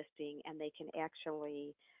 find a listing, and they can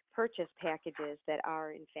actually purchase packages that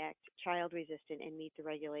are in fact child resistant and meet the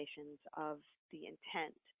regulations of the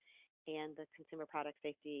intent and the Consumer Product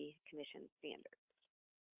Safety Commission standards.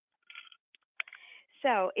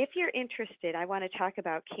 So if you're interested, I want to talk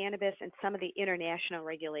about cannabis and some of the international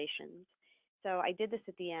regulations. So I did this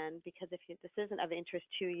at the end because if this isn't of interest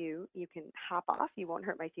to you, you can hop off. You won't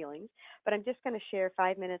hurt my feelings. But I'm just going to share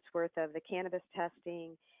 5 minutes worth of the cannabis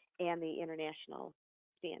testing and the international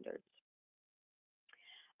standards.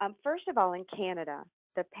 First of all, in Canada,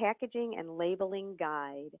 the packaging and labeling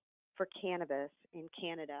guide for cannabis in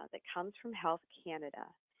Canada that comes from Health Canada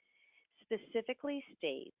specifically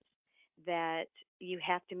states that you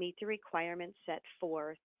have to meet the requirements set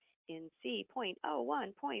forth in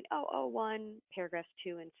C.01.001, paragraphs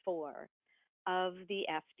 2 and 4 of the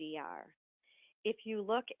FDR. If you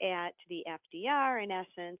look at the FDR, in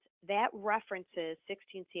essence, that references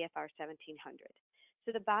 16 CFR 1700.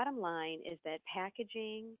 So the bottom line is that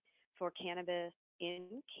packaging for cannabis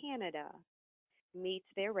in Canada meets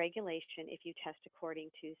their regulation if you test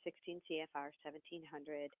according to 16 CFR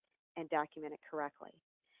 1700 and document it correctly.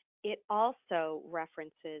 It also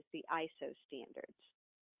references the ISO standards.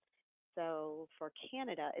 So for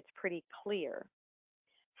Canada, it's pretty clear.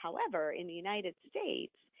 However, in the United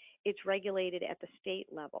States, it's regulated at the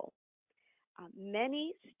state level.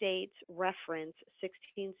 Many states reference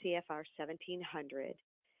 16 CFR 1700.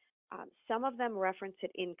 Some of them reference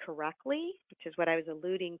it incorrectly, which is what I was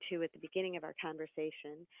alluding to at the beginning of our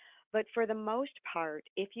conversation. But for the most part,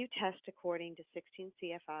 if you test according to 16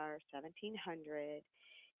 CFR 1700,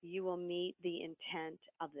 you will meet the intent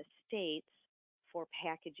of the states for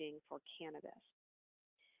packaging for cannabis.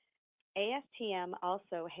 ASTM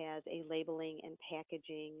also has a labeling and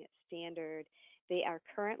packaging standard. They are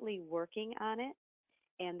currently working on it,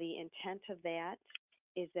 and the intent of that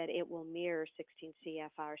is that it will mirror 16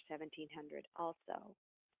 CFR 1700 also,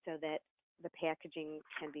 so that the packaging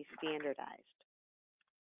can be standardized.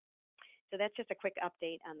 So that's just a quick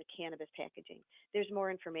update on the cannabis packaging. There's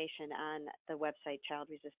more information on the website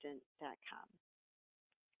childresistant.com.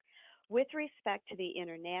 With respect to the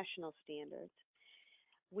international standards,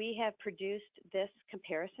 we have produced this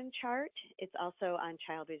comparison chart. It's also on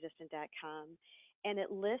childresistant.com, and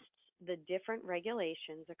it lists the different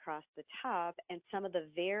regulations across the top and some of the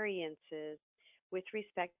variances with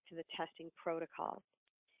respect to the testing protocol.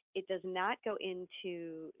 It does not go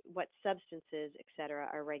into what substances, et cetera,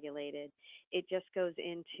 are regulated. It just goes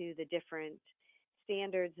into the different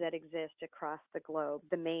standards that exist across the globe,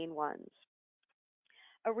 the main ones.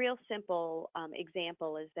 A real simple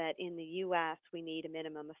example is that in the U.S., we need a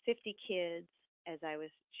minimum of 50 kids, as I was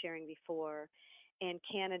sharing before, and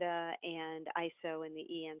Canada and ISO and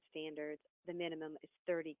the EN standards, the minimum is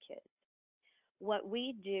 30 kids. What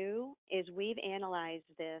we do is we've analyzed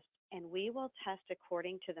this, and we will test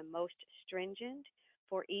according to the most stringent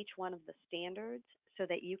for each one of the standards so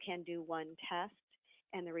that you can do one test,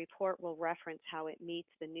 and the report will reference how it meets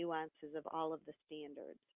the nuances of all of the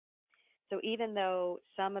standards. So even though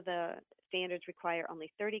some of the standards require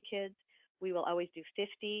only 30 kids, we will always do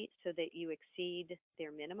 50 so that you exceed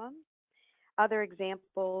their minimum. Other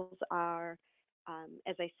examples are,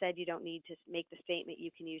 as I said, you don't need to make the statement,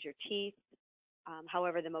 you can use your teeth.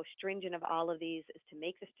 However, the most stringent of all of these is to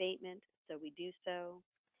make the statement, so we do so.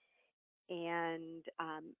 And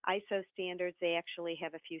ISO standards, they actually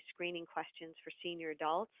have a few screening questions for senior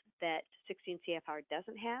adults that 16 CFR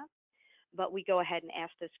doesn't have, but we go ahead and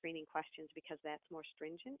ask those screening questions because that's more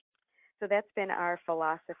stringent. So that's been our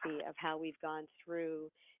philosophy of how we've gone through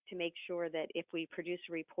to make sure that if we produce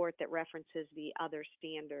a report that references the other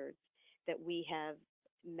standards, that we have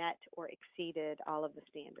met or exceeded all of the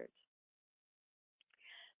standards.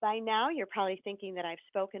 By now, you're probably thinking that I've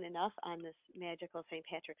spoken enough on this magical St.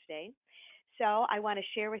 Patrick's Day. So I want to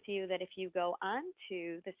share with you that if you go on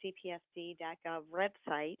to the cpsc.gov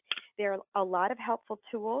website, there are a lot of helpful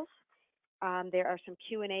tools. There are some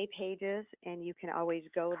Q&A pages, and you can always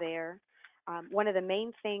go there. One of the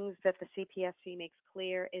main things that the CPSC makes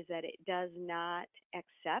clear is that it does not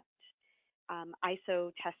accept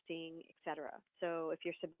ISO testing, et cetera. So if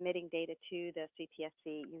you're submitting data to the CPSC,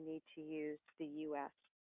 you need to use the U.S.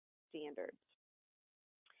 standards.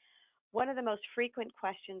 One of the most frequent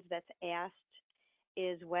questions that's asked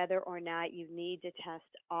is whether or not you need to test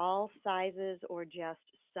all sizes or just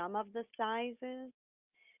some of the sizes.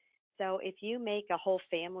 So if you make a whole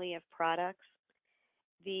family of products,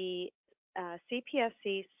 the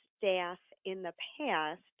CPSC staff in the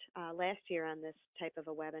past, last year on this type of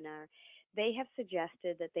a webinar, they have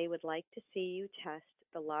suggested that they would like to see you test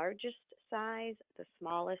the largest size, the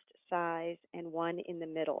smallest size, and one in the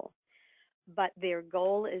middle. But their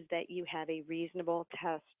goal is that you have a reasonable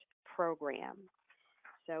test program.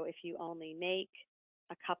 So if you only make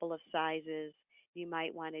a couple of sizes, you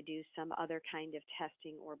might want to do some other kind of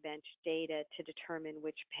testing or bench data to determine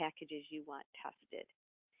which packages you want tested.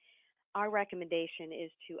 Our recommendation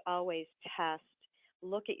is to always test,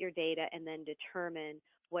 look at your data, and then determine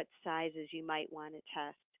what sizes you might want to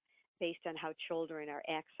test based on how children are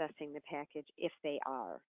accessing the package, if they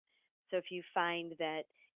are. So if you find that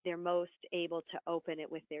they're most able to open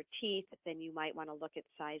it with their teeth, then you might want to look at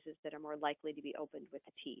sizes that are more likely to be opened with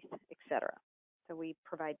the teeth, etc. So we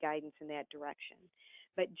provide guidance in that direction.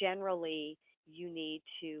 But generally, you need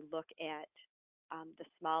to look at the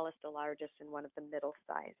smallest, the largest, and one of the middle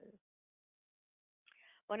sizes.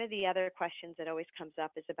 One of the other questions that always comes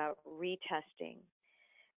up is about retesting.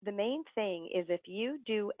 The main thing is if you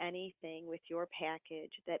do anything with your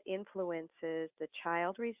package that influences the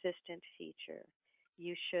child resistant feature,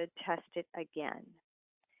 you should test it again.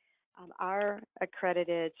 Our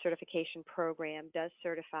accredited certification program does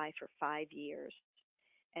certify for 5 years,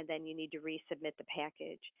 and then you need to resubmit the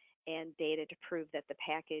package and data to prove that the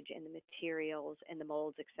package and the materials and the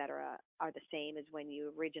molds, et cetera, are the same as when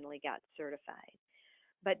you originally got certified.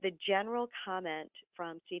 But the general comment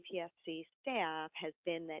from CPSC staff has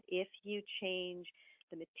been that if you change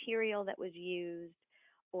the material that was used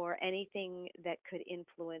or anything that could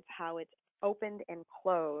influence how it's opened and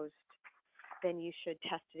closed, then you should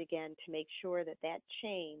test it again to make sure that that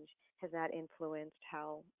change has not influenced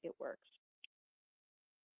how it works.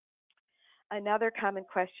 Another common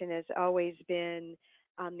question has always been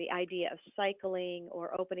the idea of cycling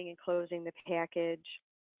or opening and closing the package.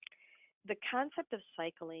 The concept of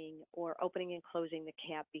cycling or opening and closing the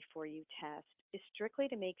cap before you test is strictly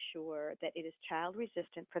to make sure that it is child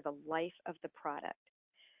resistant for the life of the product.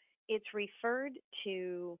 It's referred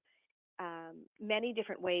to many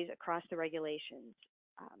different ways across the regulations.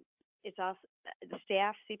 It's also, the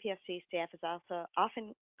staff, CPSC staff is also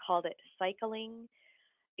often called it cycling.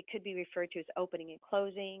 It could be referred to as opening and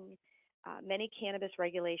closing. Many cannabis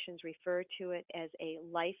regulations refer to it as a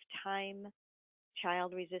lifetime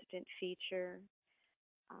child-resistant feature.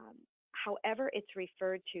 However it's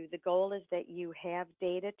referred to, the goal is that you have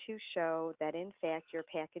data to show that, in fact, your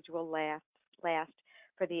package will last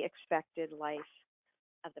for the expected life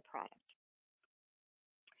of the product.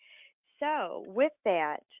 So with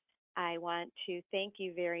that, I want to thank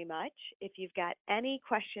you very much. If you've got any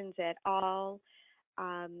questions at all,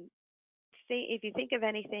 if you think of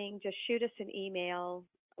anything, just shoot us an email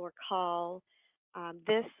or call.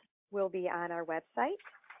 This will be on our website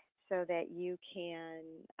so that you can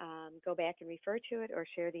go back and refer to it or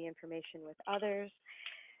share the information with others.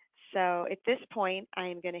 So at this point,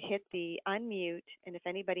 I'm going to hit the unmute, and if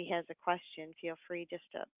anybody has a question, feel free just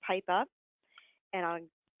to pipe up, and I'll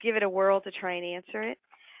give it a whirl to try and answer it.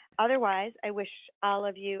 Otherwise, I wish all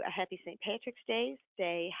of you a happy St. Patrick's Day.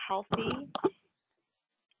 Stay healthy.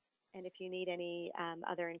 And if you need any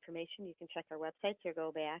other information, you can check our websites or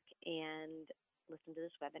go back and listen to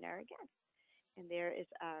this webinar again. And there is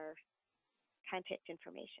our contact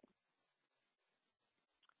information.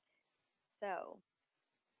 So,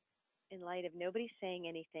 in light of nobody saying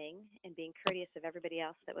anything and being courteous of everybody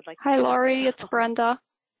else that would like to. Hi, Lori. It's Brenda.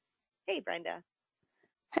 Hey, Brenda.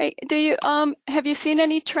 Hey, do you have you seen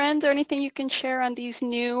any trends or anything you can share on these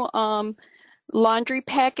new laundry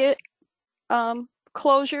packet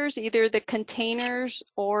closures, either the containers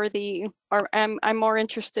or I'm more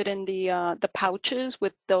interested in the pouches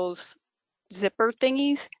with those zipper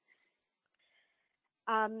thingies.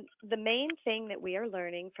 The main thing that we are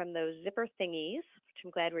learning from those zipper thingies, which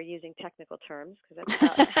I'm glad we're using technical terms because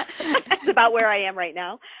that's about where I am right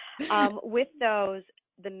now. With those,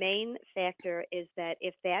 the main factor is that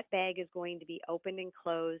if that bag is going to be opened and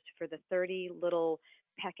closed for the 30 little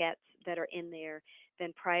packets that are in there,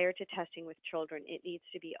 then prior to testing with children, it needs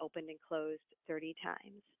to be opened and closed 30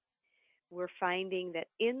 times. We're finding that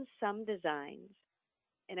in some designs,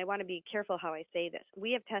 and I want to be careful how I say this,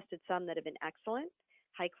 we have tested some that have been excellent,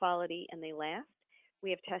 high quality, and they last.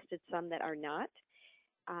 We have tested some that are not,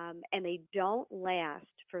 and they don't last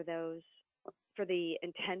for the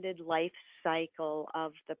intended life cycle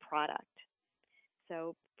of the product.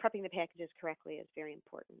 So prepping the packages correctly is very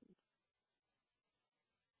important.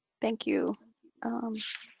 Thank you.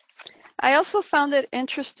 I also found it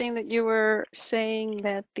interesting that you were saying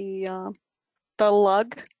that the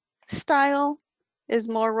lug style is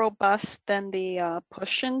more robust than the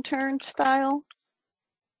push and turn style.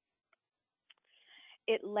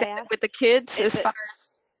 It lasts with the kids as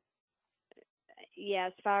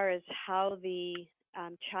far as how the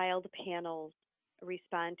child panels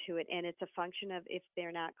respond to it, and it's a function of if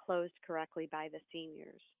they're not closed correctly by the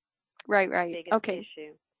seniors. Right. Biggest Okay.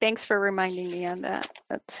 issue. Thanks for reminding me on that.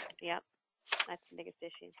 Yep, that's the biggest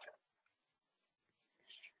issue.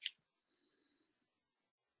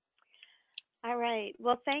 All right.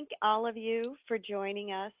 Well, thank all of you for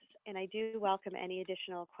joining us. And I do welcome any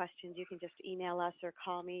additional questions. You can just email us or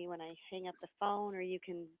call me when I hang up the phone, or you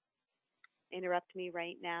can interrupt me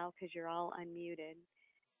right now because you're all unmuted.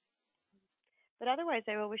 But otherwise,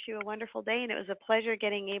 I will wish you a wonderful day, and it was a pleasure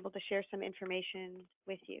getting able to share some information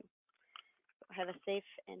with you. Have a safe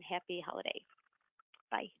and happy holiday.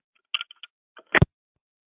 Bye.